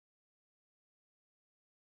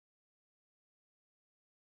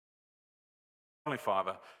Heavenly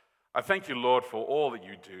Father, I thank you, Lord, for all that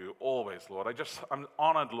you do, always, Lord. I'm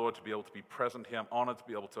honored, Lord, to be able to be present here. I'm honored to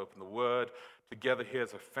be able to open the Word together here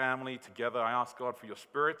as a family. Together, I ask God for your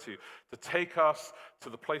Spirit to take us to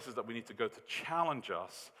the places that we need to go, to challenge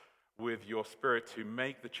us with your Spirit to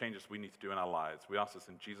make the changes we need to do in our lives. We ask this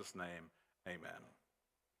in Jesus' name, amen.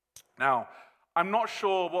 Now, I'm not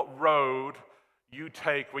sure what road you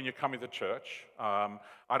take when you're coming to church.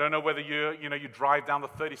 I don't know whether you drive down the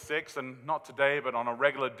 36, and not today, but on a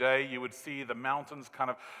regular day, you would see the mountains kind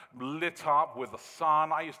of lit up with the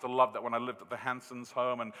sun. I used to love that when I lived at the Hansons'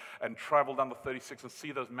 home and travel down the 36 and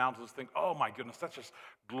see those mountains, think, oh my goodness, that's just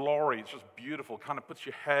glory. It's just beautiful. Kind of puts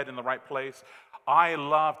your head in the right place. I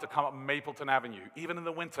love to come up Mapleton Avenue, even in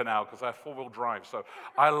the winter now, because I have four-wheel drive. So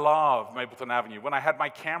I love Mapleton Avenue. When I had my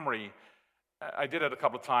Camry, I did it a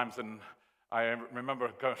couple of times, and I remember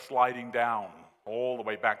sliding down all the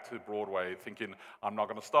way back to Broadway, thinking, I'm not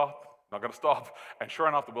going to stop. And sure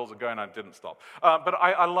enough, the wheels are going, and I didn't stop. But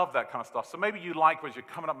I love that kind of stuff. So maybe you like, as you're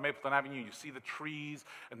coming up Mapleton Avenue, you see the trees,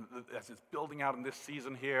 and as it's building out in this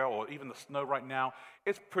season here, or even the snow right now,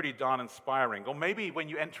 it's pretty darn inspiring. Or maybe when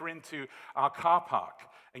you enter into our car park,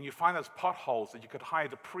 and you find those potholes that you could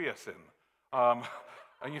hide a Prius in,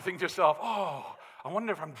 and you think to yourself, oh, I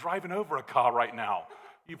wonder if I'm driving over a car right now.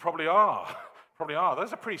 You probably are.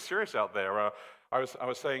 Those are pretty serious out there. I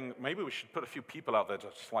was saying maybe we should put a few people out there to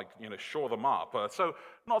just shore them up. So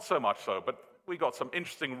not so much so, but we got some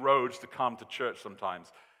interesting roads to come to church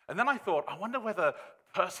sometimes. And then I thought, I wonder whether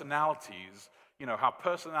personalities, how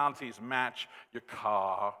personalities match your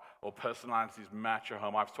car or personalities match your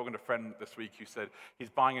home. I was talking to a friend this week who said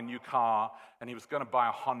he's buying a new car and he was going to buy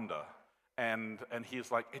a Honda. And he's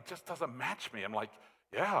like, it just doesn't match me. I'm like,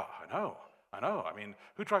 yeah, I know. I mean,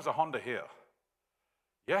 who drives a Honda here?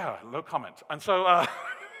 Yeah, no comment. And so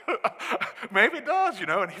maybe it does,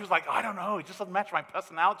 And he was like, I don't know. It just doesn't match my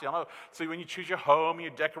personality. I know. So when you choose your home, you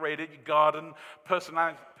decorate it, your garden,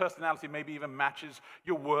 personality maybe even matches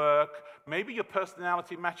your work. Maybe your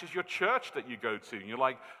personality matches your church that you go to. And you're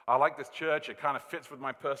like, I like this church. It kind of fits with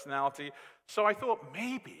my personality. So I thought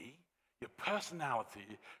maybe your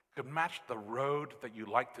personality could match the road that you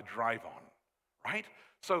like to drive on, right?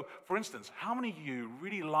 So, for instance, how many of you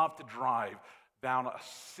really love to drive down a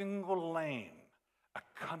single lane, a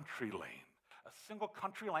country lane? A single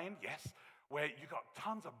country lane, yes, where you got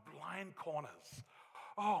tons of blind corners.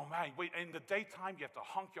 Oh, man, in the daytime, you have to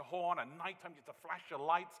honk your horn. At nighttime, you have to flash your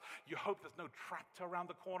lights. You hope there's no tractor around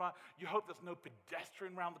the corner. You hope there's no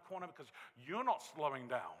pedestrian around the corner because you're not slowing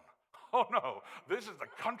down. Oh, no, this is the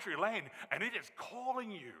country lane, and it is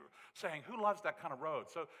calling you, saying, who loves that kind of road?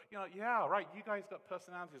 So, yeah, right, you guys got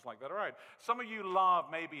personalities like that, all right. Some of you love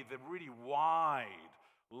maybe the really wide,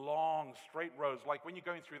 long, straight roads, like when you're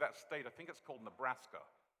going through that state, I think it's called Nebraska.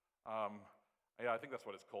 Yeah, I think that's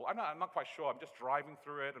what it's called. I'm not quite sure. I'm just driving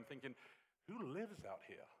through it and thinking, who lives out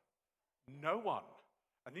here? No one.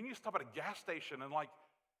 And then you stop at a gas station and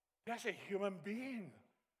there's a human being.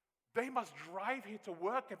 They must drive here to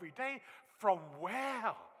work every day. From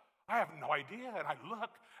where? I have no idea. And I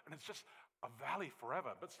look, and it's just a valley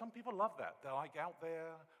forever. But some people love that. They're out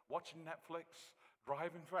there watching Netflix,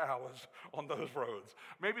 driving for hours on those roads.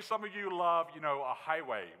 Maybe some of you love, a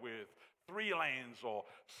highway with 3 lanes or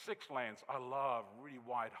 6 lanes. I love really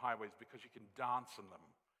wide highways because you can dance in them.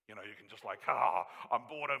 You can just I'm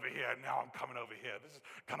bored over here, now I'm coming over here. This is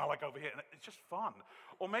kind of like over here, and it's just fun.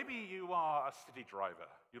 Or maybe you are a city driver.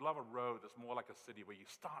 You love a road that's more like a city where you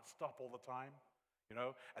stop all the time,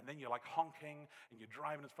 and then you're honking, and you're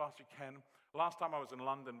driving as fast as you can. Last time I was in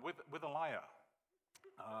London with Elia,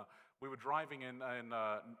 we were driving in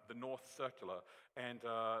the North Circular, and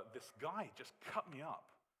this guy just cut me up.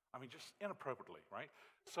 I mean, just inappropriately, right?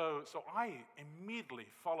 So I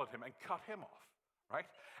immediately followed him and cut him off. Right?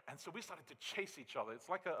 And so we started to chase each other. It's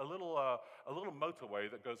like a little motorway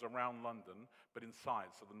that goes around London, but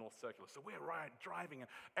inside, so the North Circular. So we're driving, and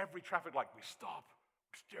every traffic light, we stop,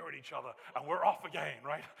 we stare at each other, and we're off again,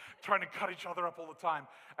 right? Trying to cut each other up all the time.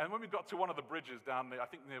 And when we got to one of the bridges down there, I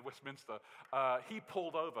think near Westminster, he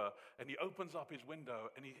pulled over, and he opens up his window,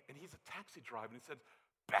 and he's a taxi driver, and he said,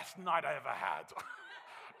 best night I ever had.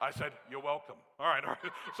 I said, you're welcome. All right.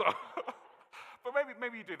 So... But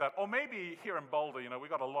maybe you do that. Or maybe here in Boulder, we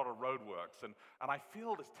got a lot of roadworks. And I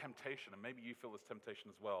feel this temptation, and maybe you feel this temptation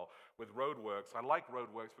as well, with roadworks. I like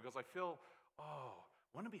roadworks because I feel,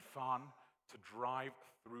 wouldn't it be fun to drive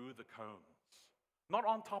through the cones? Not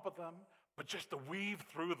on top of them, but just to weave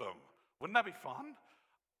through them. Wouldn't that be fun?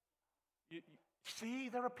 See,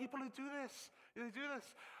 there are people who do this. They do this.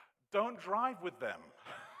 Don't drive with them.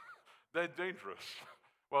 They're dangerous.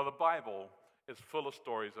 Well, the Bible is full of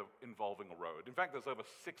stories involving a road. In fact, there's over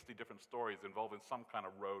 60 different stories involving some kind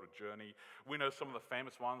of road or journey. We know some of the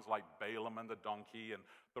famous ones like Balaam and the donkey and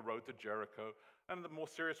the road to Jericho, and the more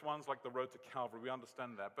serious ones like the road to Calvary. We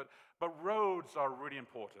understand that. But roads are really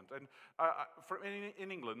important. And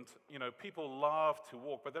in England, people love to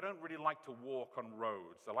walk, but they don't really like to walk on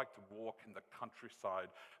roads. They like to walk in the countryside.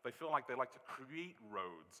 They feel like they like to create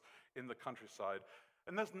roads in the countryside.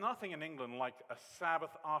 And there's nothing in England like a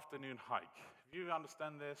Sabbath afternoon hike. If you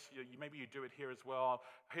understand this, maybe you do it here as well.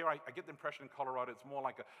 Here I get the impression in Colorado it's more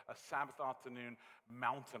like a Sabbath afternoon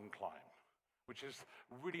mountain climb, which is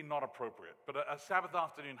really not appropriate. But a Sabbath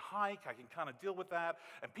afternoon hike, I can kind of deal with that.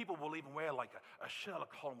 And people will even wear like a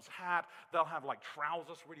Sherlock Holmes hat. They'll have like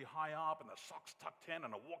trousers really high up and their socks tucked in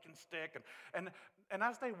and a walking stick. And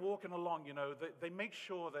as they're walking along, they make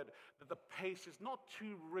sure that the pace is not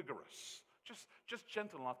too rigorous. Just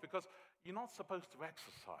gentle enough, because you're not supposed to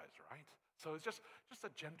exercise, right? So it's just a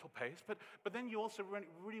gentle pace. But then you also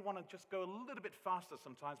really want to just go a little bit faster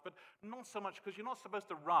sometimes, but not so much, because you're not supposed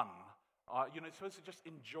to run. You're supposed to just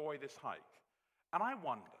enjoy this hike. And I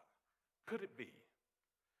wonder, could it be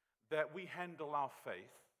that we handle our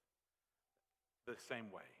faith the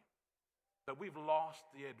same way? That we've lost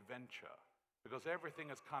the adventure because everything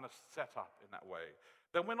is kind of set up in that way.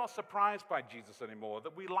 That we're not surprised by Jesus anymore,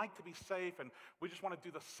 that we like to be safe and we just want to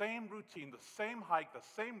do the same routine, the same hike, the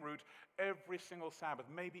same route every single Sabbath,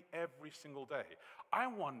 maybe every single day. I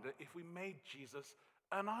wonder if we made Jesus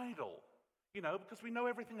an idol, because we know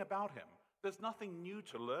everything about him. There's nothing new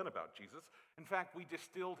to learn about Jesus. In fact, we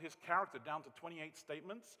distilled his character down to 28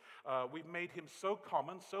 statements. We've made him so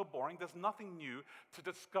common, so boring, there's nothing new to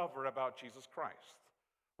discover about Jesus Christ.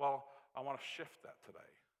 Well, I want to shift that today.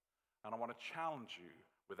 And I want to challenge you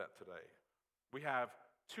with that today. We have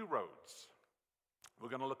two roads. We're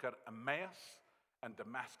going to look at Emmaus and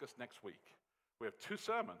Damascus next week. We have two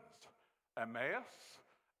sermons, Emmaus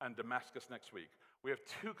and Damascus next week. We have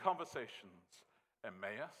two conversations,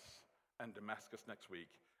 Emmaus and Damascus next week.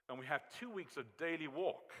 And we have 2 weeks of daily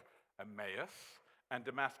walk, Emmaus and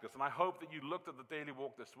Damascus. And I hope that you looked at the daily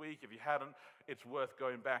walk this week. If you hadn't, it's worth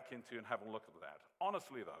going back into and having a look at that.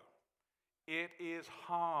 Honestly, though, it is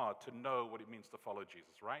hard to know what it means to follow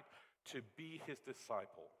Jesus, right? To be his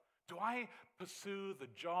disciple. Do I pursue the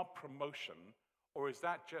job promotion, or is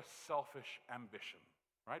that just selfish ambition,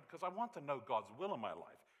 right? Because I want to know God's will in my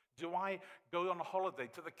life. Do I go on a holiday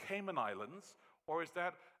to the Cayman Islands, or is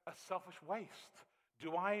that a selfish waste?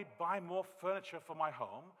 Do I buy more furniture for my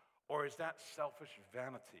home, or is that selfish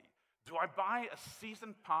vanity? Do I buy a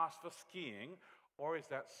season pass for skiing, or is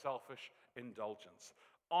that selfish indulgence?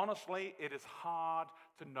 Honestly, it is hard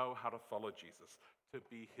to know how to follow Jesus, to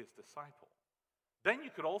be his disciple. Then you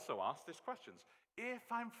could also ask these questions. If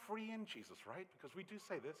I'm free in Jesus, right? Because we do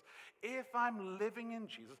say this. If I'm living in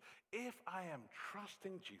Jesus, if I am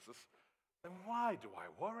trusting Jesus, then why do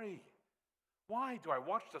I worry? Why do I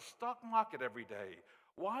watch the stock market every day?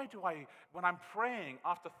 Why do I, when I'm praying,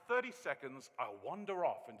 after 30 seconds, I wander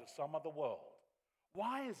off into some other world?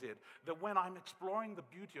 Why is it that when I'm exploring the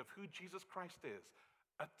beauty of who Jesus Christ is,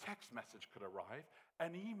 a text message could arrive,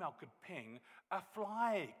 an email could ping, a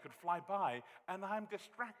fly could fly by, and I'm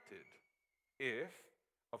distracted? If,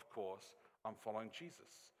 of course, I'm following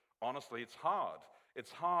Jesus. Honestly, it's hard.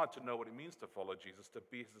 It's hard to know what it means to follow Jesus, to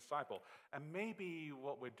be his disciple. And maybe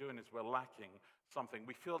what we're doing is we're lacking something.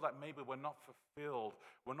 We feel that maybe we're not fulfilled.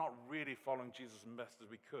 We're not really following Jesus as best as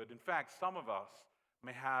we could. In fact, some of us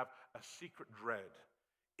may have a secret dread.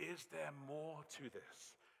 Is there more to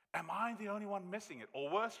this? Am I the only one missing it?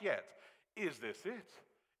 Or worse yet, is this it?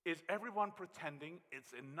 Is everyone pretending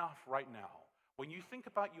it's enough right now? When you think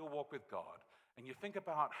about your walk with God, and you think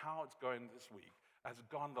about how it's going this week, has it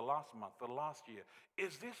gone the last month, the last year,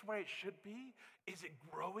 is this where it should be? Is it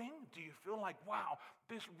growing? Do you feel like, wow,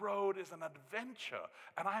 this road is an adventure,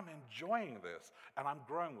 and I'm enjoying this, and I'm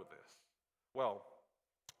growing with this? Well,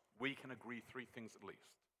 we can agree three things at least.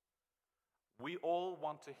 We all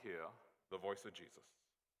want to hear the voice of Jesus.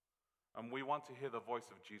 And we want to hear the voice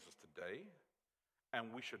of Jesus today,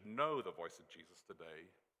 and we should know the voice of Jesus today,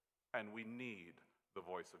 and we need the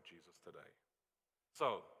voice of Jesus today.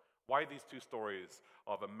 So, why these two stories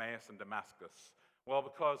of Emmaus and Damascus? Well,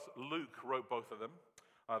 because Luke wrote both of them.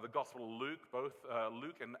 The Gospel of Luke, both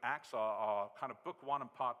Luke and Acts are kind of book one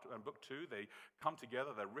and book two. They come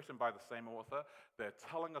together. They're written by the same author. They're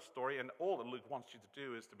telling a story, and all that Luke wants you to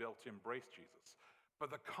do is to be able to embrace Jesus. but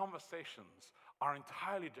the conversations are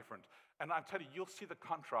entirely different. And I tell you, you'll see the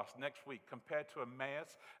contrast next week compared to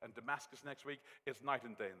Emmaus and Damascus next week. It's night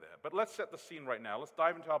and day in there. But let's set the scene right now. Let's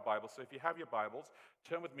dive into our Bibles. So if you have your Bibles,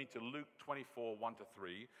 turn with me to Luke 24,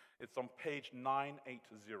 1-3. It's on page 980.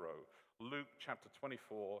 Luke chapter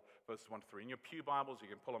 24, verses 1-3. In your pew Bibles, you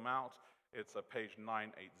can pull them out. It's page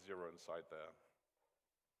 980 inside there.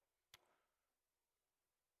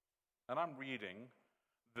 And I'm reading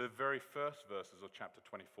the very first verses of chapter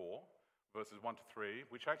 24, verses 1-3,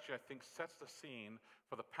 which actually I think sets the scene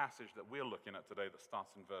for the passage that we're looking at today that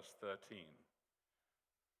starts in verse 13.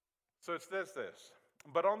 So there's this.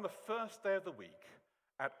 But on the first day of the week,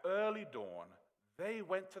 at early dawn, they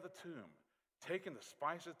went to the tomb, taking the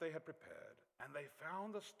spices they had prepared, and they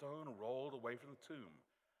found the stone rolled away from the tomb.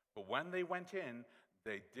 But when they went in,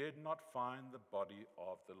 they did not find the body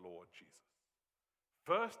of the Lord Jesus.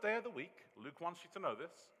 First day of the week, Luke wants you to know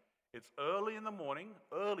this. It's early in the morning,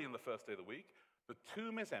 early in the first day of the week. The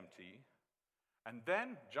tomb is empty. And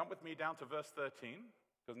then, jump with me down to verse 13,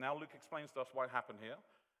 because now Luke explains to us what happened here.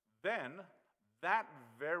 Then, that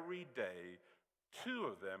very day, two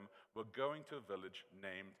of them were going to a village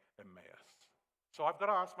named Emmaus. So I've got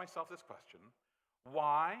to ask myself this question.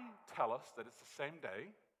 Why tell us that it's the same day?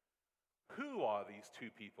 Who are these two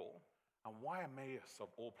people? And why Emmaus of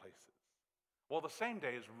all places? Well, the same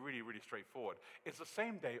day is really, really straightforward. It's the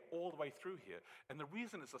same day all the way through here. And the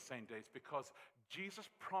reason it's the same day is because Jesus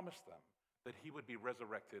promised them that he would be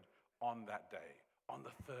resurrected on that day, on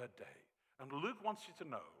the third day. And Luke wants you to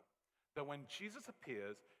know that when Jesus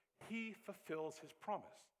appears, he fulfills his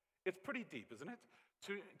promise. It's pretty deep, isn't it?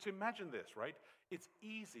 To imagine this, right? It's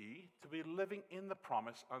easy to be living in the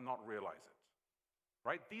promise and not realize it.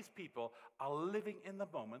 Right? These people are living in the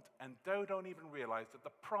moment and they don't even realize that the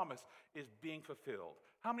promise is being fulfilled.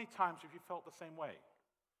 How many times have you felt the same way?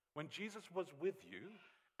 When Jesus was with you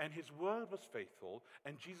and his word was faithful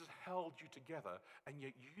and Jesus held you together and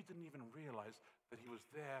yet you didn't even realize that he was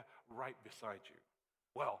there right beside you.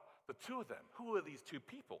 Well, the two of them, who are these two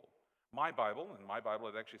people? In my Bible,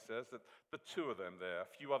 it actually says that the two of them there.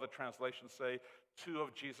 A few other translations say two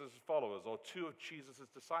of Jesus' followers or two of Jesus'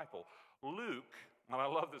 disciples. Luke, and I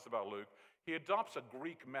love this about Luke, he adopts a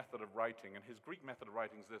Greek method of writing, and his Greek method of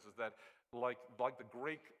writing is this, is that like the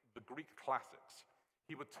Greek classics,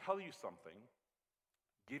 he would tell you something,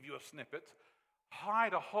 give you a snippet,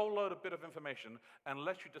 hide a whole load of bit of information, and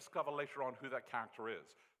let you discover later on who that character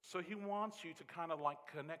is. So he wants you to kind of like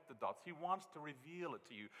connect the dots. He wants to reveal it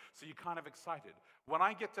to you, so you're kind of excited. When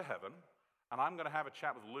I get to heaven, and I'm going to have a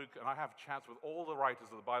chat with Luke, and I have chats with all the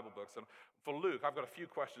writers of the Bible books. And for Luke, I've got a few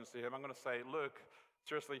questions to him. I'm going to say, Luke,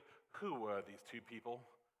 seriously, who were these two people?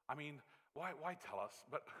 I mean, why tell us?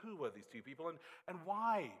 But who were these two people? And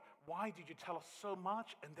why? Why did you tell us so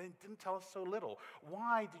much and then didn't tell us so little?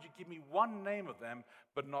 Why did you give me one name of them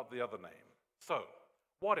but not the other name? So,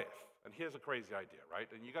 what if? And here's a crazy idea, right?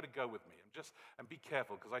 And you got to go with me and be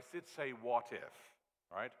careful because I did say what if,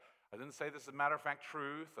 right? I didn't say this is a matter-of-fact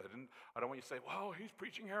truth. I don't want you to say, well, he's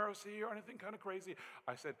preaching heresy or anything kind of crazy.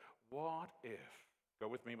 I said, what if? Go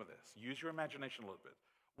with me with this. Use your imagination a little bit.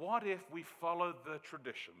 What if we followed the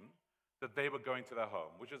tradition that they were going to their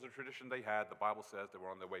home, which is a tradition they had. The Bible says they were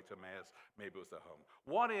on their way to Emmaus. Maybe it was their home.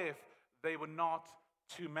 What if they were not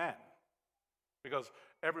two men? Because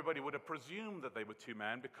everybody would have presumed that they were two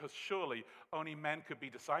men because surely only men could be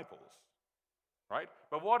disciples, right?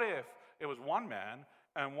 But what if it was one man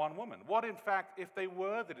and one woman? What, in fact, if they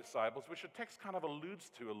were the disciples, which the text kind of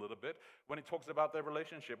alludes to a little bit when it talks about their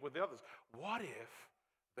relationship with the others? What if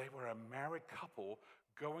they were a married couple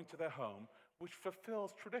going to their home, which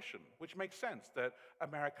fulfills tradition, which makes sense that a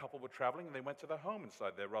married couple were traveling and they went to their home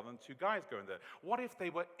inside there rather than two guys going there? What if they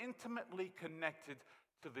were intimately connected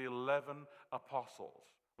to the 11 apostles,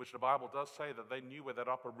 which the Bible does say that they knew where that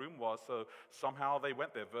upper room was, so somehow they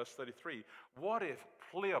went there, verse 33. What if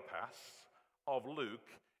Cleopas of Luke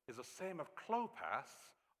is the same of Clopas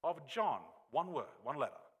of John? One word, one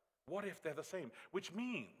letter. What if they're the same? Which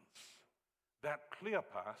means that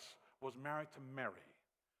Cleopas was married to Mary.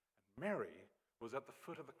 And Mary was at the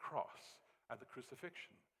foot of the cross at the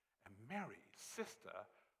crucifixion. And Mary's sister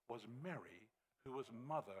was Mary, who was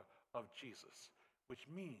mother of Jesus, which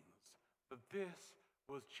means that this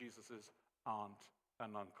was Jesus' aunt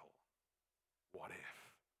and uncle. What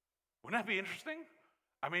if? Wouldn't that be interesting?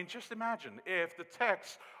 I mean, just imagine if the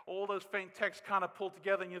text, all those faint texts kind of pulled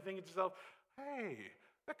together and you're thinking to yourself, hey,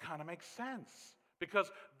 that kind of makes sense.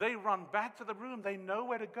 because they run back to the room. They know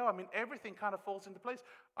where to go. I mean, everything kind of falls into place.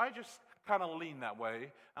 I just kind of lean that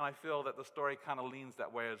way, and I feel that the story kind of leans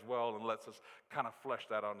that way as well and lets us kind of flesh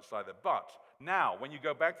that out inside there. But now, when you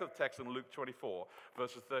go back to the text in Luke 24,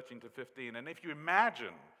 verses 13 to 15, and if you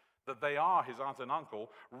imagine that they are his aunt and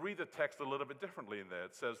uncle, read the text a little bit differently in there.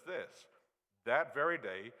 It says this: that very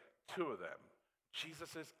day, two of them,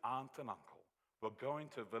 Jesus' aunt and uncle, were going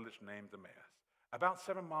to a village named Emmaus, about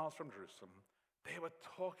 7 miles from Jerusalem. They were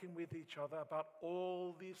talking with each other about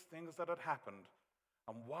all these things that had happened.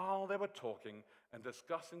 And while they were talking and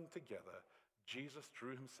discussing together, Jesus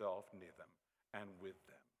drew himself near them and with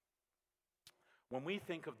them. When we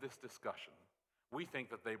think of this discussion, we think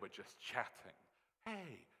that they were just chatting.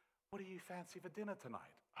 Hey, what do you fancy for dinner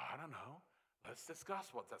tonight? I don't know. Let's discuss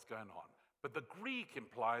that's going on. But the Greek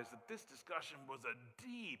implies that this discussion was a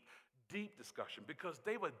deep, deep discussion because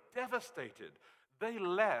they were devastated. They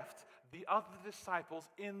left the other disciples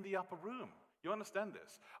in the upper room. You understand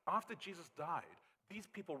this? After Jesus died, these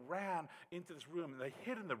people ran into this room and they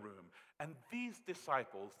hid in the room. And these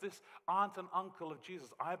disciples, this aunt and uncle of Jesus,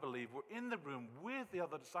 I believe, were in the room with the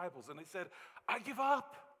other disciples. And they said, I give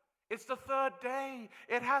up. It's the third day.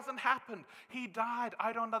 It hasn't happened. He died.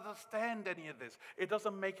 I don't understand any of this. It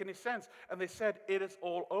doesn't make any sense. And they said, it is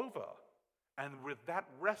all over. And with that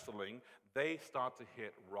wrestling, they start to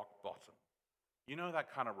hit rock bottom. You know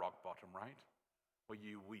that kind of rock bottom, right? Where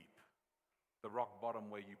you weep. The rock bottom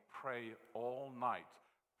where you pray all night,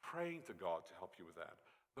 praying to God to help you with that.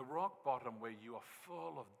 The rock bottom where you are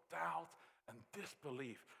full of doubt and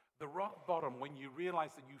disbelief. The rock bottom when you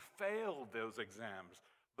realize that you failed those exams.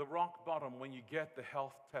 The rock bottom when you get the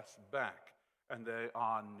health tests back and they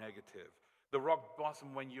are negative. The rock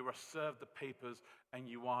bottom when you are served the papers and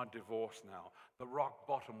you are divorced now. The rock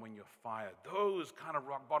bottom when you're fired. Those kind of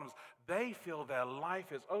rock bottoms, they feel their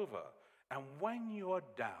life is over. And when you're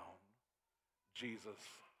down, Jesus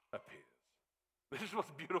appears. This is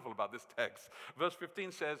what's beautiful about this text. Verse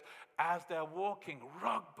 15 says, as they're walking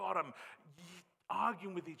rock bottom,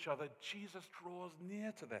 arguing with each other, Jesus draws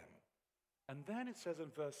near to them. And then it says in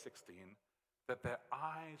verse 16 that their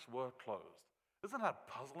eyes were closed. Isn't that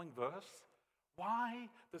a puzzling verse? Why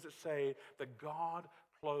does it say that God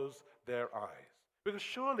closed their eyes? Because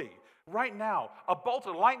surely, right now, a bolt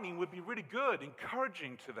of lightning would be really good,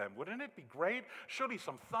 encouraging to them. Wouldn't it be great? Surely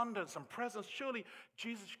some thunder and some presence. Surely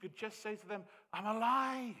Jesus could just say to them, I'm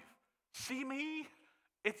alive. See me?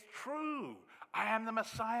 It's true. I am the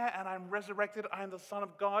Messiah and I'm resurrected. I am the Son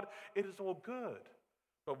of God. It is all good.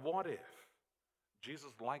 But what if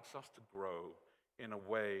Jesus likes us to grow in a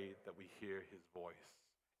way that we hear his voice?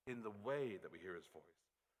 In the way that we hear his voice.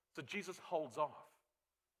 So Jesus holds off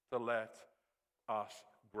to let us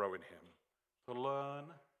grow in him, to learn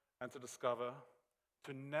and to discover,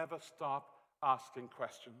 to never stop asking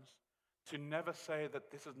questions, to never say that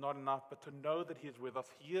this is not enough, but to know that he is with us,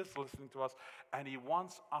 he is listening to us, and he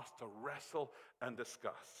wants us to wrestle and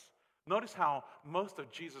discuss. Notice how most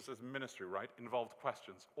of Jesus' ministry, right, involved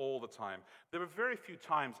questions all the time. There are very few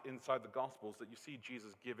times inside the Gospels that you see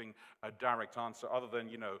Jesus giving a direct answer other than,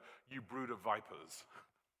 you brood of vipers.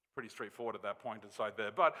 Pretty straightforward at that point inside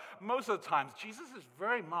there. But most of the times, Jesus is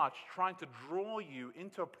very much trying to draw you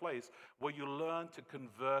into a place where you learn to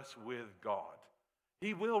converse with God.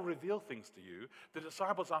 He will reveal things to you. The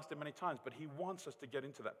disciples asked him many times, but he wants us to get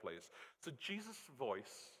into that place. So Jesus'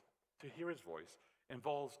 voice, to hear his voice,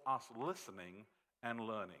 involves us listening and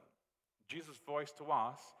learning. Jesus' voice to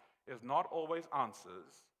us is not always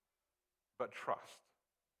answers, but trust.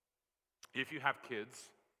 If you have kids,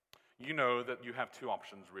 you know that you have two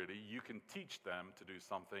options, really. You can teach them to do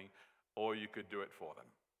something, or you could do it for them,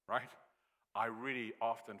 right? I really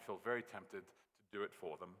often feel very tempted to do it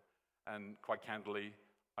for them, and quite candidly,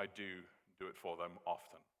 I do it for them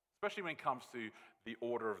often, especially when it comes to the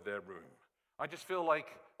order of their room. I just feel like,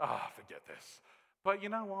 forget this. But you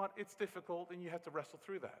know what? It's difficult, and you have to wrestle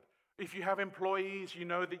through that. If you have employees, you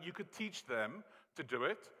know that you could teach them to do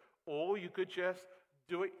it, or you could just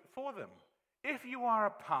do it for them. If you are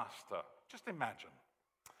a pastor, just imagine,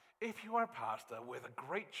 if you are a pastor with a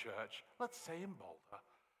great church, let's say in Boulder,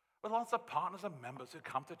 with lots of partners and members who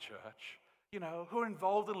come to church, who are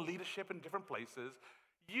involved in leadership in different places,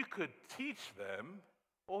 you could teach them,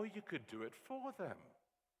 or you could do it for them.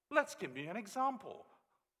 Let's give you an example.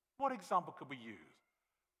 What example could we use?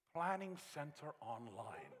 Planning Center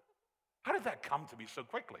Online. How did that come to me so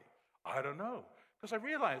quickly? I don't know. Because I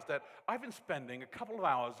realized that I've been spending a couple of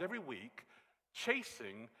hours every week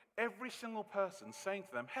chasing every single person, saying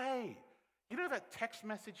to them, hey, you know that text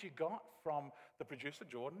message you got from the producer,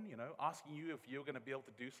 Jordan, asking you if you're going to be able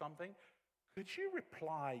to do something? could you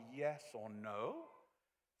reply yes or no?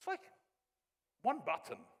 It's like one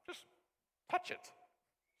button. Just touch it.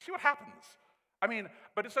 See what happens. I mean,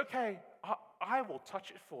 but it's okay. I will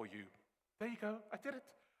touch it for you. There you go. I did it.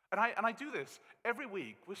 And I do this every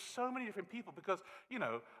week with so many different people because,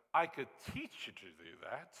 I could teach you to do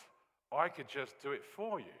that, or I could just do it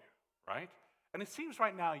for you, right? And it seems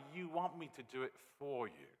right now you want me to do it for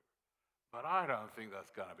you. But I don't think that's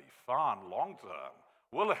going to be fun long term,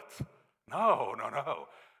 will it? No.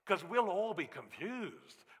 Because we'll all be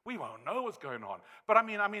confused. We won't know what's going on. But I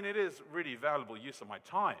mean, it is really valuable use of my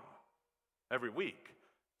time every week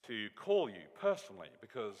to call you personally,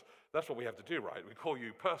 because that's what we have to do, right? We call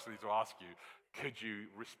you personally to ask you, could you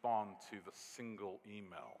respond to the single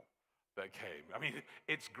email that came? I mean,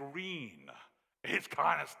 it's green. It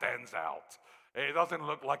kind of stands out. It doesn't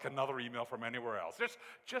look like another email from anywhere else.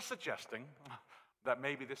 Just suggesting that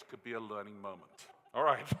maybe this could be a learning moment. All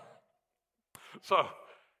right. So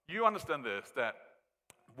you understand this, that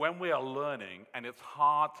when we are learning, and it's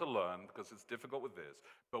hard to learn because it's difficult with this,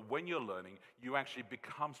 but when you're learning, you actually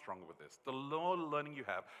become stronger with this. The more learning you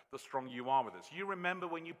have, the stronger you are with this. You remember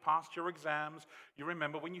when you passed your exams. You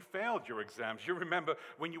remember when you failed your exams. You remember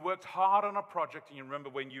when you worked hard on a project, and you remember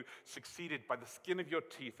when you succeeded by the skin of your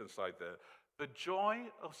teeth inside there. The joy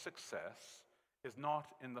of success is not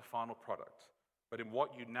in the final product, but in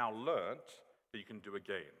what you now learned that you can do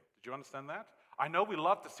again. Did you understand that? I know we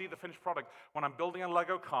love to see the finished product. When I'm building a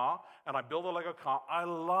Lego car, and I build a Lego car, I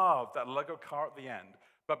love that Lego car at the end.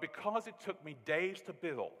 But because it took me days to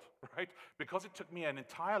build, right? Because it took me an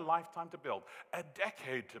entire lifetime to build, a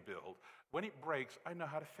decade to build, when it breaks, I know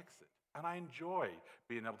how to fix it. And I enjoy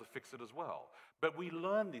being able to fix it as well. But we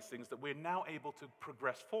learn these things that we're now able to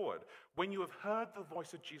progress forward. When you have heard the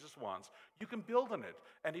voice of Jesus once, you can build on it,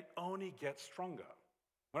 and it only gets stronger.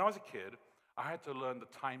 When I was a kid, I had to learn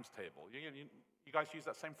the times table. You guys use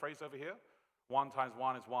that same phrase over here? 1 times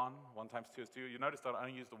 1 is 1, 1 times 2 is 2. You notice that I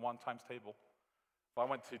only use the 1 times table. If I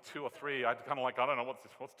went to 2 or 3, I'd kind of like, I don't know,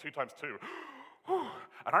 what's 2 times 2?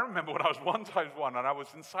 And I remember when I was 1 times 1, and I was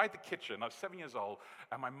inside the kitchen. I was 7 years old,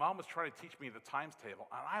 and my mom was trying to teach me the times table,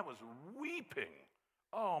 and I was weeping.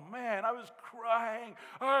 Oh, man, I was crying.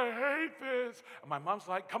 I hate this. And my mom's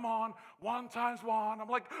like, come on, 1 times 1. I'm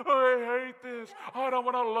like, I hate this. I don't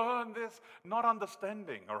want to learn this. Not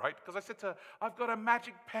understanding, all right? Because I said to her, I've got a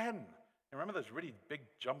magic pen. You remember those really big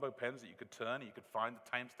jumbo pens that you could turn and you could find the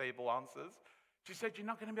times table answers? She said, you're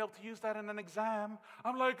not going to be able to use that in an exam.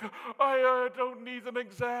 I'm like, I don't need an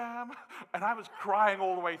exam. And I was crying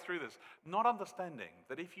all the way through this, not understanding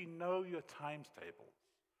that if you know your times tables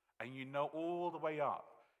and you know all the way up,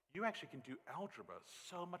 you actually can do algebra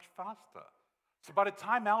so much faster. So by the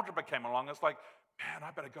time algebra came along, it's like, man, I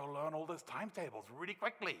better go learn all those timetables really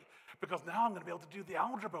quickly because now I'm going to be able to do the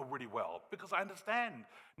algebra really well because I understand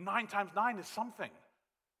 9 times 9 is something.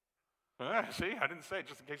 See, I didn't say it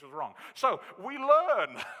just in case it was wrong. So we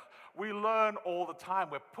learn. We learn all the time.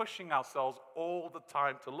 We're pushing ourselves all the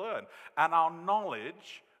time to learn. And our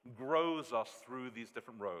knowledge grows us through these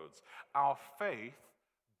different roads. Our faith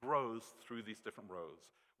grows through these different roads.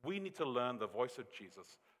 We need to learn the voice of Jesus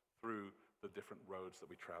through the different roads that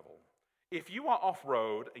we travel. If you are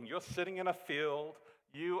off-road and you're sitting in a field,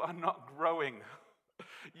 you are not growing.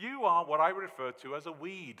 You are what I refer to as a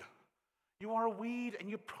weed. You are a weed, and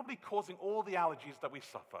you're probably causing all the allergies that we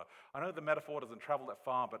suffer. I know the metaphor doesn't travel that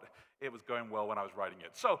far, but it was going well when I was writing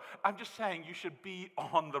it. So I'm just saying you should be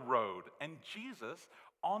on the road. And Jesus,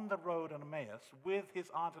 on the road on Emmaus with his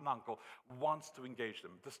aunt and uncle, wants to engage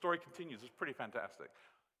them. The story continues. It's pretty fantastic.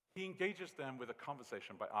 He engages them with a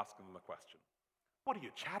conversation by asking them a question. What are you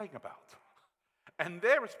chatting about? And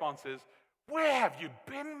their response is, where have you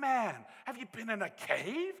been, man? Have you been in a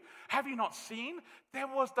cave? Have you not seen? There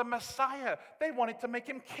was the Messiah. They wanted to make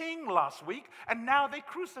him king last week, and now they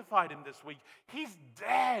crucified him this week. He's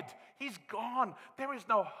dead. He's gone. There is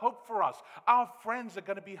no hope for us. Our friends are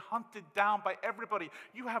going to be hunted down by everybody.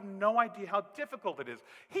 You have no idea how difficult it is.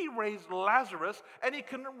 He raised Lazarus, and he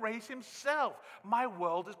couldn't raise himself. My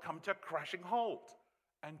world has come to a crashing halt.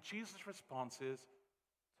 And Jesus' response is,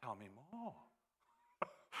 tell me more.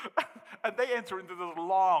 And they enter into this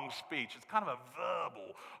long speech. It's kind of a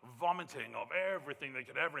verbal vomiting of everything they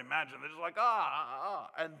could ever imagine. They're just like,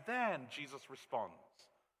 And then Jesus responds.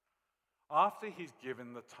 After he's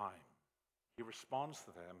given the time, he responds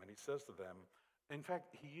to them and he says to them, in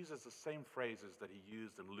fact, he uses the same phrases that he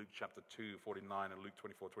used in Luke chapter 2, 49 and Luke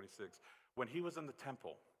 24, 26. When he was in the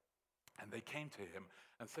temple, and they came to him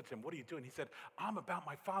and said to him, what are you doing? He said, I'm about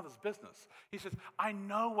my Father's business. He says, I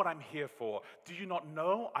know what I'm here for. Do you not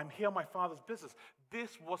know? I'm here on my Father's business.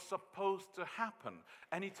 This was supposed to happen.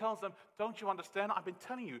 And he tells them, don't you understand? I've been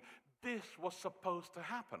telling you, this was supposed to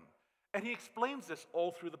happen. And he explains this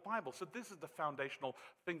all through the Bible. So this is the foundational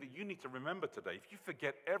thing that you need to remember today. If you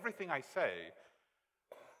forget everything I say,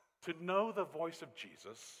 to know the voice of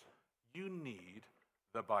Jesus, you need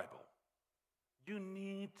the Bible. You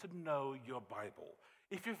need to know your Bible.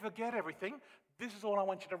 If you forget everything, this is all I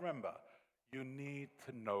want you to remember. You need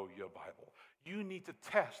to know your Bible. You need to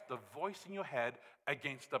test the voice in your head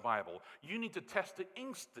against the Bible. You need to test the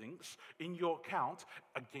instincts in your account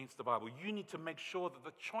against the Bible. You need to make sure that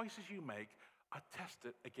the choices you make are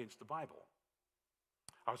tested against the Bible.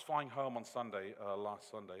 I was flying home on Sunday,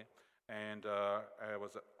 last Sunday, and I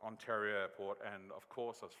was at Ontario Airport, and of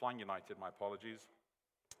course I was flying United, my apologies,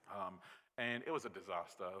 and it was a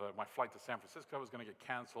disaster. My flight to San Francisco was going to get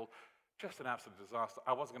canceled. Just an absolute disaster.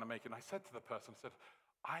 I wasn't going to make it. And I said to the person, I said,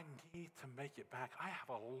 I need to make it back. I have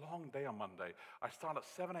a long day on Monday. I start at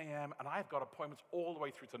 7 a.m. and I've got appointments all the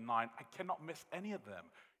way through to 9. I cannot miss any of them.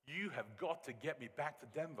 You have got to get me back to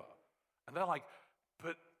Denver. And they're like,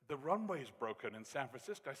 but the runway's broken in San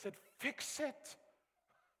Francisco. I said, fix it.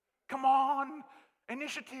 Come on.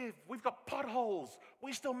 Initiative. We've got potholes.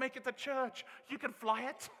 We still make it to church. You can fly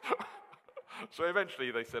it. So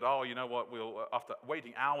eventually they said, oh, you know what, after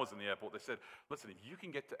waiting hours in the airport, they said, listen, if you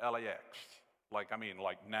can get to LAX, like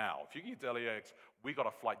now, if you can get to LAX, we got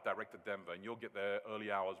a flight direct to Denver, and you'll get there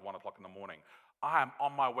early hours, 1 o'clock in the morning. I am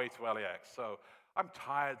on my way to LAX, so I'm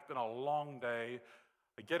tired. It's been a long day.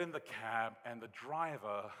 I get in the cab, and the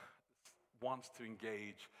driver wants to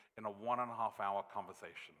engage in a 1.5-hour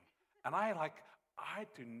conversation. And I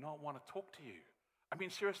do not want to talk to you. I mean,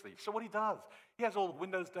 seriously. So what he does, he has all the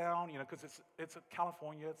windows down, because it's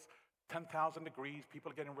California, it's 10,000 degrees, people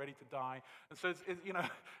are getting ready to die. And so,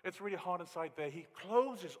 it's really hot inside there. He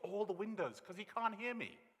closes all the windows because he can't hear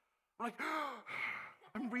me. I'm like,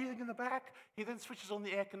 I'm breathing in the back. He then switches on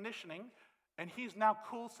the air conditioning, and he's now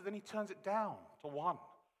cool, so then he turns it down to 1.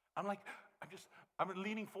 I'm like, I'm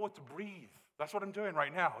leaning forward to breathe. That's what I'm doing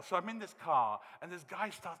right now. So I'm in this car, and this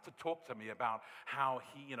guy starts to talk to me about how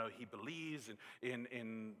he believes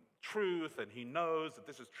in truth, and he knows that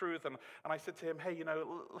this is truth. And I said to him, hey,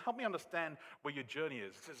 help me understand where your journey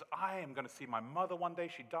is. He says, I am going to see my mother one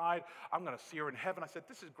day. She died. I'm going to see her in heaven. I said,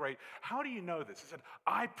 this is great. How do you know this? He said,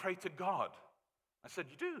 I pray to God. I said,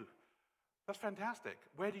 you do? That's fantastic.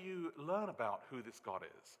 Where do you learn about who this God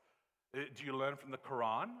is? Do you learn from the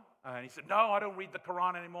Quran? And he said, no, I don't read the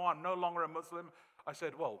Quran anymore. I'm no longer a Muslim. I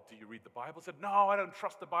said, well, do you read the Bible? He said, no, I don't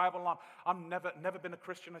trust the Bible. I'm never been a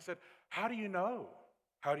Christian. I said, how do you know?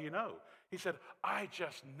 How do you know? He said, I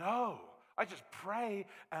just know. I just pray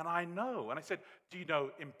and I know. And I said, do you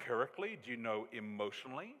know empirically? Do you know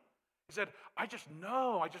emotionally? He said, I just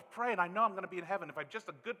know. I just pray and I know I'm going to be in heaven. If I'm just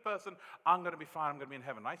a good person, I'm going to be fine. I'm going to be in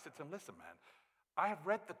heaven. And I said to him, listen, man, I have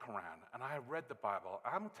read the Quran and I have read the Bible.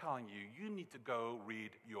 I'm telling you, you need to go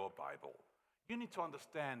read your Bible. You need to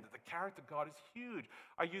understand that the character of God is huge.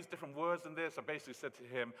 I use different words in this. I basically said to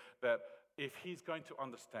him that if he's going to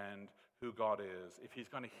understand who God is, if he's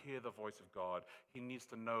going to hear the voice of God, he needs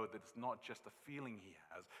to know that it's not just a feeling he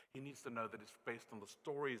has. He needs to know that it's based on the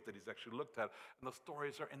stories that he's actually looked at, and the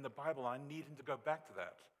stories are in the Bible. I need him to go back to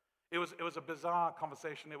that. It was a bizarre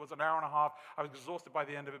conversation. It was an hour and a half. I was exhausted by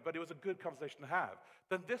the end of it, but it was a good conversation to have.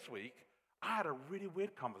 Then this week, I had a really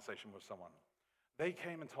weird conversation with someone. They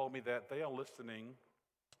came and told me that they are listening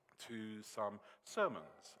to some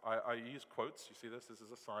sermons. I use quotes. You see this? This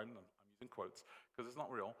is a sign. I'm using quotes because it's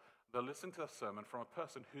not real. They're listening to a sermon from a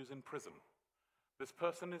person who's in prison. This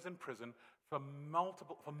person is in prison for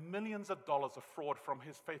millions of dollars of fraud from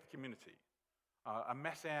his faith community. A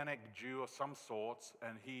Messianic Jew of some sorts,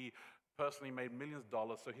 and he personally made millions of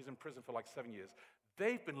dollars, so he's in prison for like 7 years.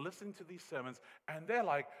 They've been listening to these sermons, and they're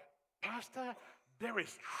like, Pastor, there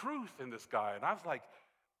is truth in this guy. And I was like,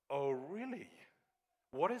 oh, really?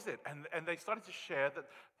 What is it? And they started to share that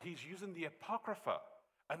he's using the Apocrypha,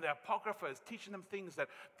 and the Apocrypha is teaching them things that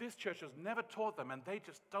this church has never taught them, and they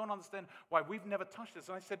just don't understand why we've never touched this.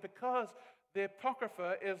 And I said, because the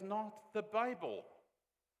Apocrypha is not the Bible.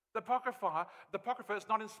 The Apocrypha is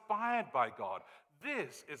not inspired by God.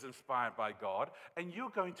 This is inspired by God, and you're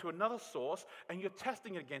going to another source, and you're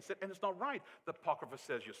testing against it, and it's not right. The Apocrypha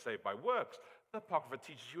says you're saved by works. The Apocrypha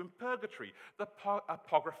teaches you in purgatory. The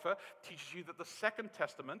Apocrypha teaches you that the Second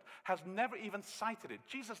Testament has never even cited it.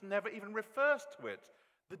 Jesus never even refers to it.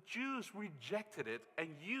 The Jews rejected it, and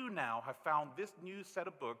you now have found this new set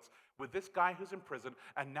of books with this guy who's in prison,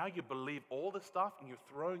 and now you believe all this stuff, and you're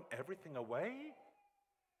throwing everything away?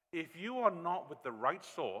 If you are not with the right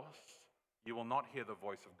source, you will not hear the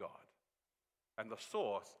voice of God. And the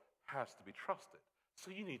source has to be trusted. So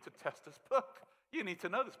you need to test this book. You need to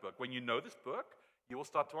know this book. When you know this book, you will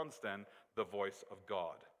start to understand the voice of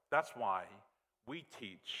God. That's why we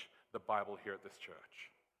teach the Bible here at this church,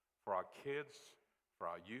 for our kids, for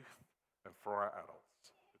our youth, and for our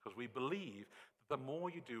adults. Because we believe that the more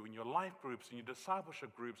you do in your life groups and your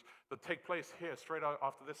discipleship groups that take place here, straight out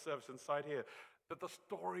after this service inside here, that the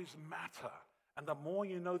stories matter. And the more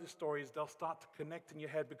you know the stories, they'll start to connect in your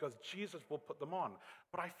head because Jesus will put them on.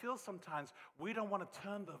 But I feel sometimes we don't want to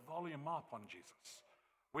turn the volume up on Jesus.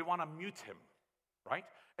 We want to mute him, right?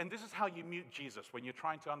 And this is how you mute Jesus. When you're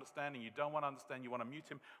trying to understand and you don't want to understand, you want to mute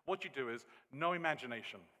him. What you do is no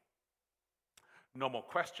imagination. No more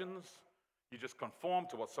questions. You just conform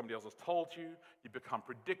to what somebody else has told you. You become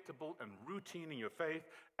predictable and routine in your faith,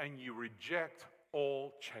 and you reject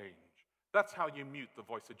all change. That's how you mute the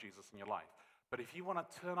voice of Jesus in your life. But if you want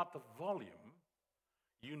to turn up the volume,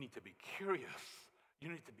 you need to be curious. You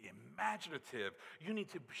need to be imaginative. You need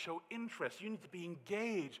to show interest. You need to be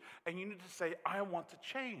engaged. And you need to say, I want to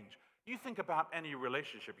change. You think about any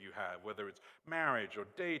relationship you have, whether it's marriage or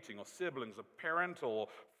dating or siblings or parental or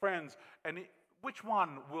friends, and which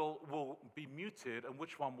one will be muted and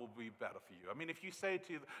which one will be better for you? I mean, if you say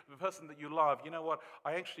to the person that you love, you know what,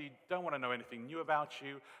 I actually don't want to know anything new about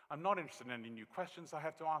you. I'm not interested in any new questions I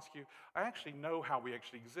have to ask you. I actually know how we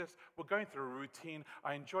actually exist. We're going through a routine.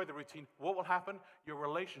 I enjoy the routine. What will happen? Your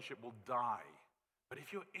relationship will die. But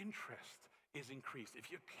if your interest is increased, if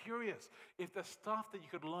you're curious, if there's stuff that you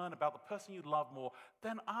could learn about the person you love more,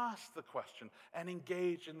 then ask the question and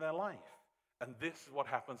engage in their life. And this is what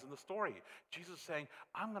happens in the story. Jesus is saying,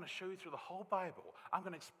 I'm going to show you through the whole Bible. I'm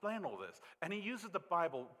going to explain all this. And he uses the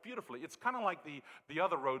Bible beautifully. It's kind of like the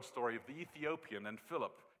other road story of the Ethiopian and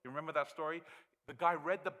Philip. You remember that story? The guy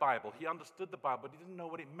read the Bible. He understood the Bible, but he didn't know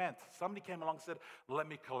what it meant. Somebody came along and said, let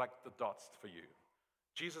me collect the dots for you.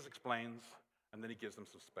 Jesus explains, and then he gives them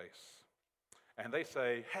some space. And they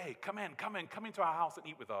say, hey, come into our house and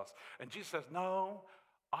eat with us. And Jesus says, no,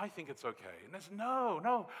 I think it's okay. And there's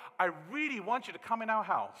no, I really want you to come in our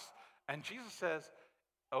house. And Jesus says,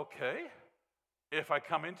 okay, if I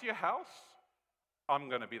come into your house, I'm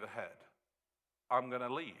going to be the head. I'm going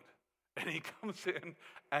to lead. And he comes in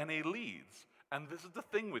and he leads. And this is the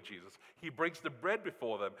thing with Jesus. He breaks the bread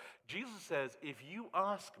before them. Jesus says, if you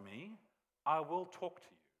ask me, I will talk to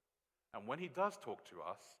you. And when he does talk to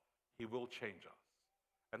us, he will change us.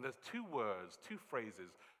 And there's two words, two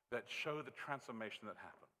phrases that show the transformation that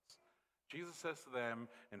happens. Jesus says to them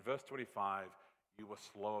in verse 25, you were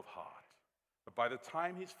slow of heart. But by the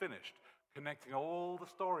time he's finished connecting all the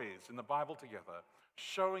stories in the Bible together,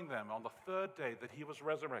 showing them on the third day that he was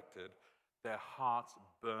resurrected, their hearts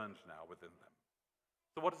burned now within them.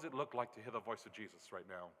 So what does it look like to hear the voice of Jesus right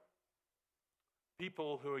now?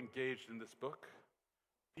 People who are engaged in this book,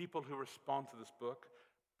 people who respond to this book,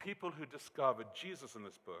 people who discover Jesus in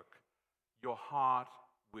this book, your heart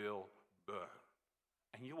will burn.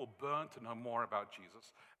 And you will burn to know more about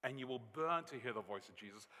Jesus, and you will burn to hear the voice of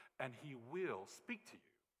Jesus, and he will speak to you.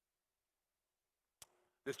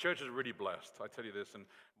 This church is really blessed, I tell you this, and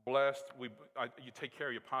blessed. You take care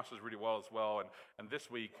of your pastors really well as well, and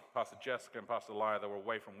this week, Pastor Jessica and Pastor Lyle, they were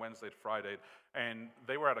away from Wednesday to Friday, and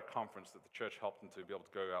they were at a conference that the church helped them to be able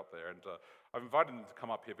to go out there, and I've invited them to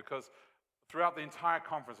come up here because throughout the entire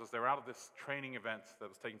conference, as they were out of this training event that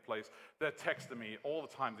was taking place, they're texting me all the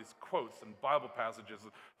time these quotes and Bible passages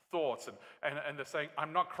and thoughts, and they're saying,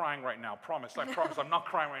 I'm not crying right now, I promise I'm not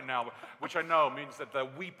crying right now, which I know means that they're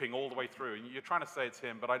weeping all the way through. And you're trying to say it's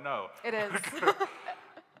him, but I know. It is.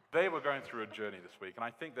 They were going through a journey this week, and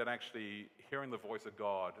I think that actually hearing the voice of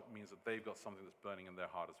God means that they've got something that's burning in their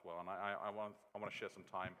heart as well, and I want to share some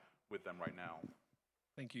time with them right now.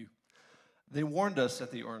 Thank you. They warned us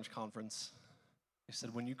at the Orange Conference. They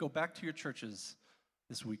said, when you go back to your churches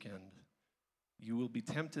this weekend, you will be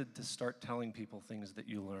tempted to start telling people things that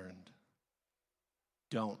you learned.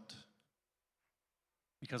 Don't.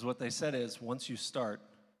 Because what they said is, once you start,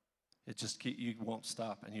 you won't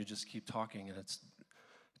stop, and you just keep talking. And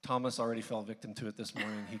Thomas already fell victim to it this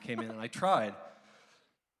morning. He came in, and I tried.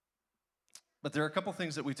 But there are a couple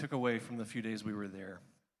things that we took away from the few days we were there.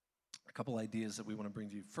 A couple ideas that we want to bring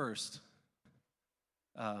to you. First,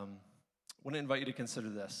 I want to invite you to consider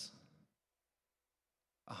this.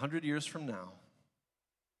 100 years from now,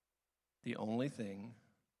 the only thing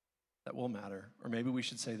that will matter, or maybe we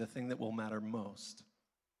should say the thing that will matter most,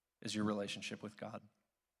 is your relationship with God.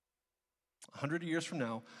 100 years from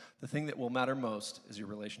now, the thing that will matter most is your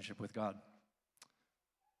relationship with God.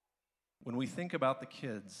 When we think about the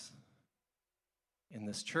kids in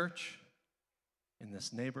this church, in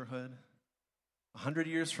this neighborhood, 100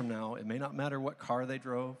 years from now, it may not matter what car they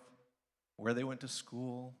drove, where they went to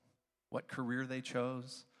school, what career they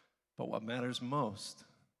chose, but what matters most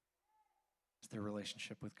is their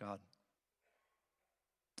relationship with God.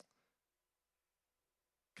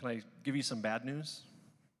 Can I give you some bad news?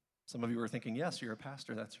 Some of you are thinking, yes, you're a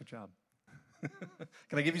pastor, that's your job.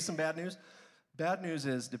 Can I give you some bad news? Bad news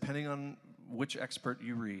is, depending on which expert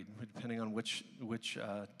you read, depending on which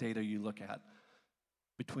data you look at,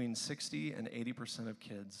 between 60 and 80% of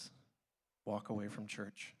kids walk away from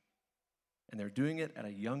church. And they're doing it at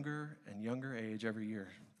a younger and younger age every year.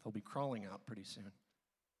 They'll be crawling out pretty soon.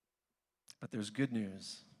 But there's good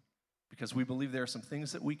news, because we believe there are some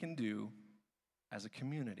things that we can do as a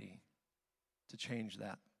community to change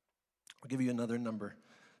that. I'll give you another number,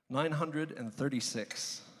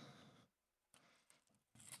 936.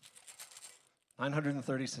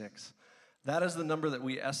 936. That is the number that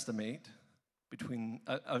we estimate between,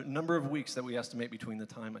 a number of weeks that we estimate between the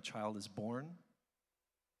time a child is born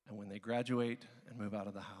and when they graduate and move out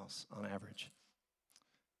of the house on average.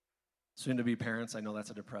 Soon to be parents, I know that's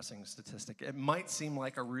a depressing statistic. It might seem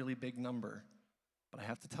like a really big number, but I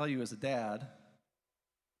have to tell you as a dad,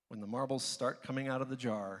 when the marbles start coming out of the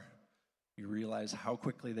jar, you realize how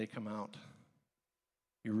quickly they come out.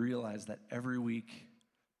 You realize that every week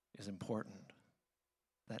is important,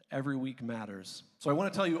 that every week matters. So I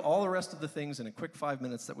want to tell you all the rest of the things in a quick 5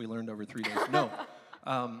 minutes that we learned over 3 days. No,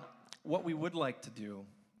 what we would like to do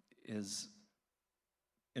is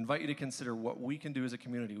invite you to consider what we can do as a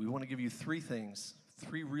community. We want to give you 3 things,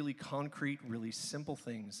 3 really concrete, really simple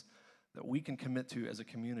things that we can commit to as a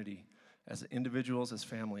community, as individuals, as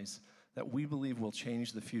families, that we believe will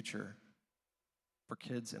change the future for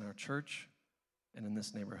kids in our church and in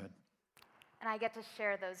this neighborhood. And I get to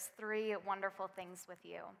share those 3 wonderful things with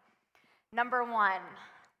you. Number 1,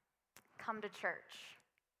 come to church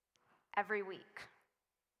every week.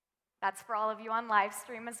 That's for all of you on live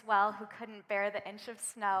stream as well who couldn't bear the inch of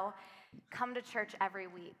snow. Come to church every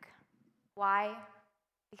week. Why?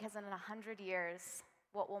 Because in 100 years,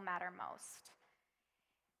 what will matter most?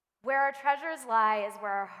 Where our treasures lie is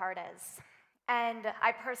where our heart is. And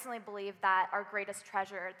I personally believe that our greatest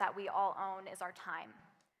treasure that we all own is our time.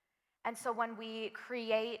 And so when we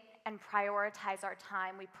create and prioritize our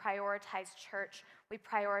time, we prioritize church, we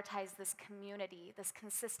prioritize this community, this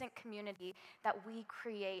consistent community that we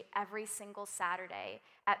create every single Saturday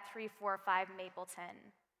at 345 Mapleton,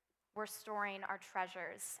 we're storing our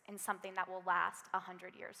treasures in something that will last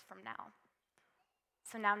 100 years from now.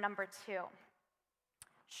 So now number 2,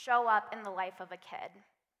 show up in the life of a kid.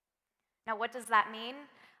 Now what does that mean?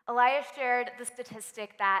 Elias shared the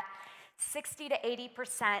statistic that 60 to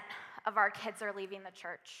 80% of our kids are leaving the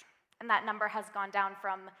church. And that number has gone down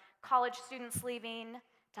from college students leaving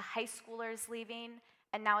to high schoolers leaving,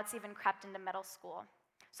 and now it's even crept into middle school.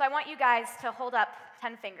 So I want you guys to hold up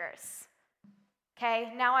 10 fingers.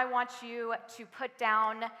 Okay, now I want you to put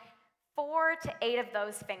down 4 to 8 of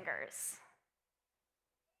those fingers.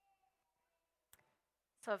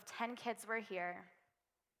 So if 10 kids were here,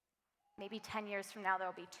 maybe 10 years from now,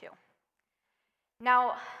 there'll be 2.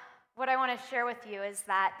 Now, what I want to share with you is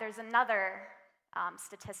that there's another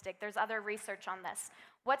statistic. There's other research on this.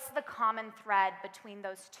 What's the common thread between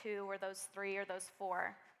those 2 or those 3 or those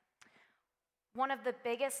 4? One of the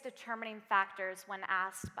biggest determining factors when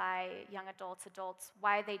asked by young adults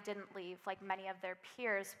why they didn't leave like many of their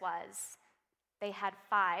peers was they had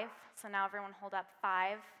 5. So now everyone hold up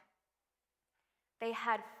 5. They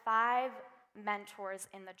had 5 mentors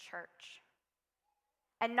in the church.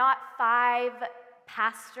 And not 5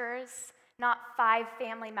 pastors, not 5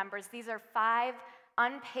 family members. These are 5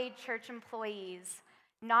 unpaid church employees,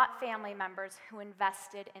 not family members, who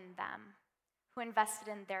invested in them, who invested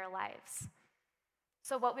in their lives.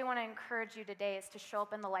 So what we want to encourage you today is to show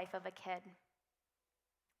up in the life of a kid.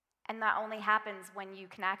 And that only happens when you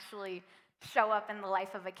can actually show up in the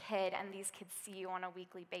life of a kid and these kids see you on a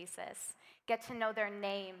weekly basis. Get to know their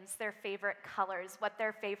names, their favorite colors, what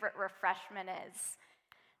their favorite refreshment is.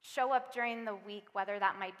 Show up during the week, whether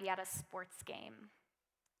that might be at a sports game.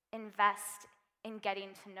 Invest in getting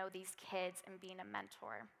to know these kids and being a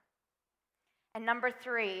mentor. And number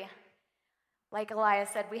 3, like Elias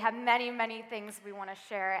said, we have many, many things we want to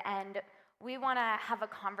share, and we want to have a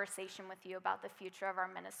conversation with you about the future of our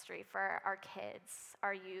ministry for our kids,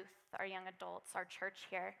 our youth, our young adults, our church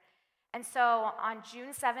here. And so on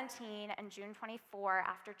June 17 and June 24,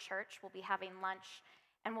 after church, we'll be having lunch,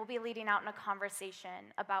 and we'll be leading out in a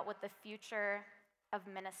conversation about what the future of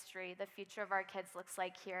ministry, the future of our kids looks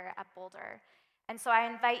like here at Boulder. And so I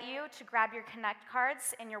invite you to grab your Connect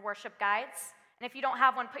cards in your worship guides. And if you don't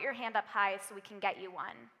have one, put your hand up high so we can get you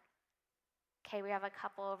one. Okay, we have a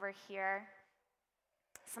couple over here.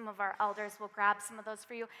 Some of our elders will grab some of those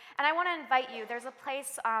for you. And I want to invite you, there's a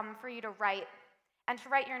place for you to write, and to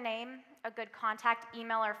write your name, a good contact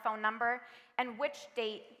email or phone number, and which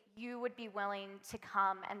date you would be willing to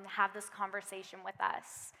come and have this conversation with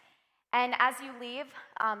us. And as you leave,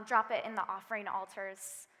 drop it in the offering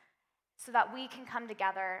altars so that we can come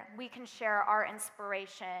together, we can share our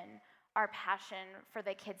inspiration, our passion for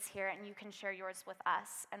the kids here, and you can share yours with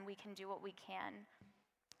us, and we can do what we can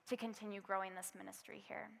to continue growing this ministry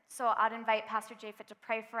here. So I'd invite Pastor Japhet to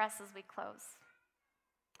pray for us as we close.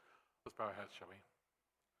 Let's bow our heads, shall we?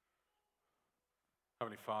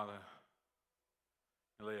 Heavenly Father,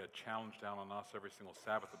 you lay a challenge down on us every single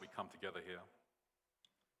Sabbath that we come together here.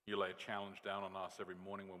 You lay a challenge down on us every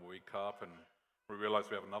morning when we wake up and we realize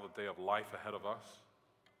we have another day of life ahead of us.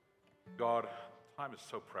 God, time is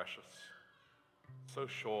so precious, so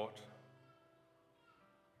short,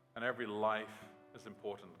 and every life is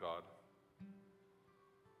important, God.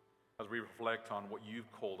 As we reflect on what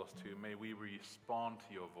you've called us to, may we respond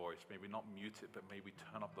to your voice. May we not mute it, but may we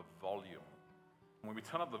turn up the volume. When we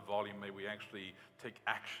turn up the volume, may we actually take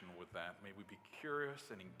action with that. May we be curious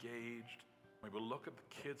and engaged. May we look at the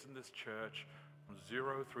kids in this church from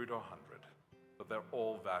 0 through to 100, that they're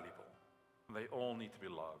all valuable, and they all need to be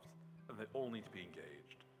loved, and they all need to be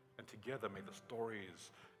engaged. And together, may the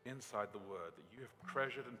stories inside the Word that you have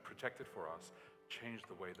treasured and protected for us change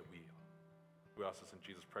the way that we are. We ask this in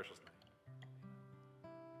Jesus' precious name.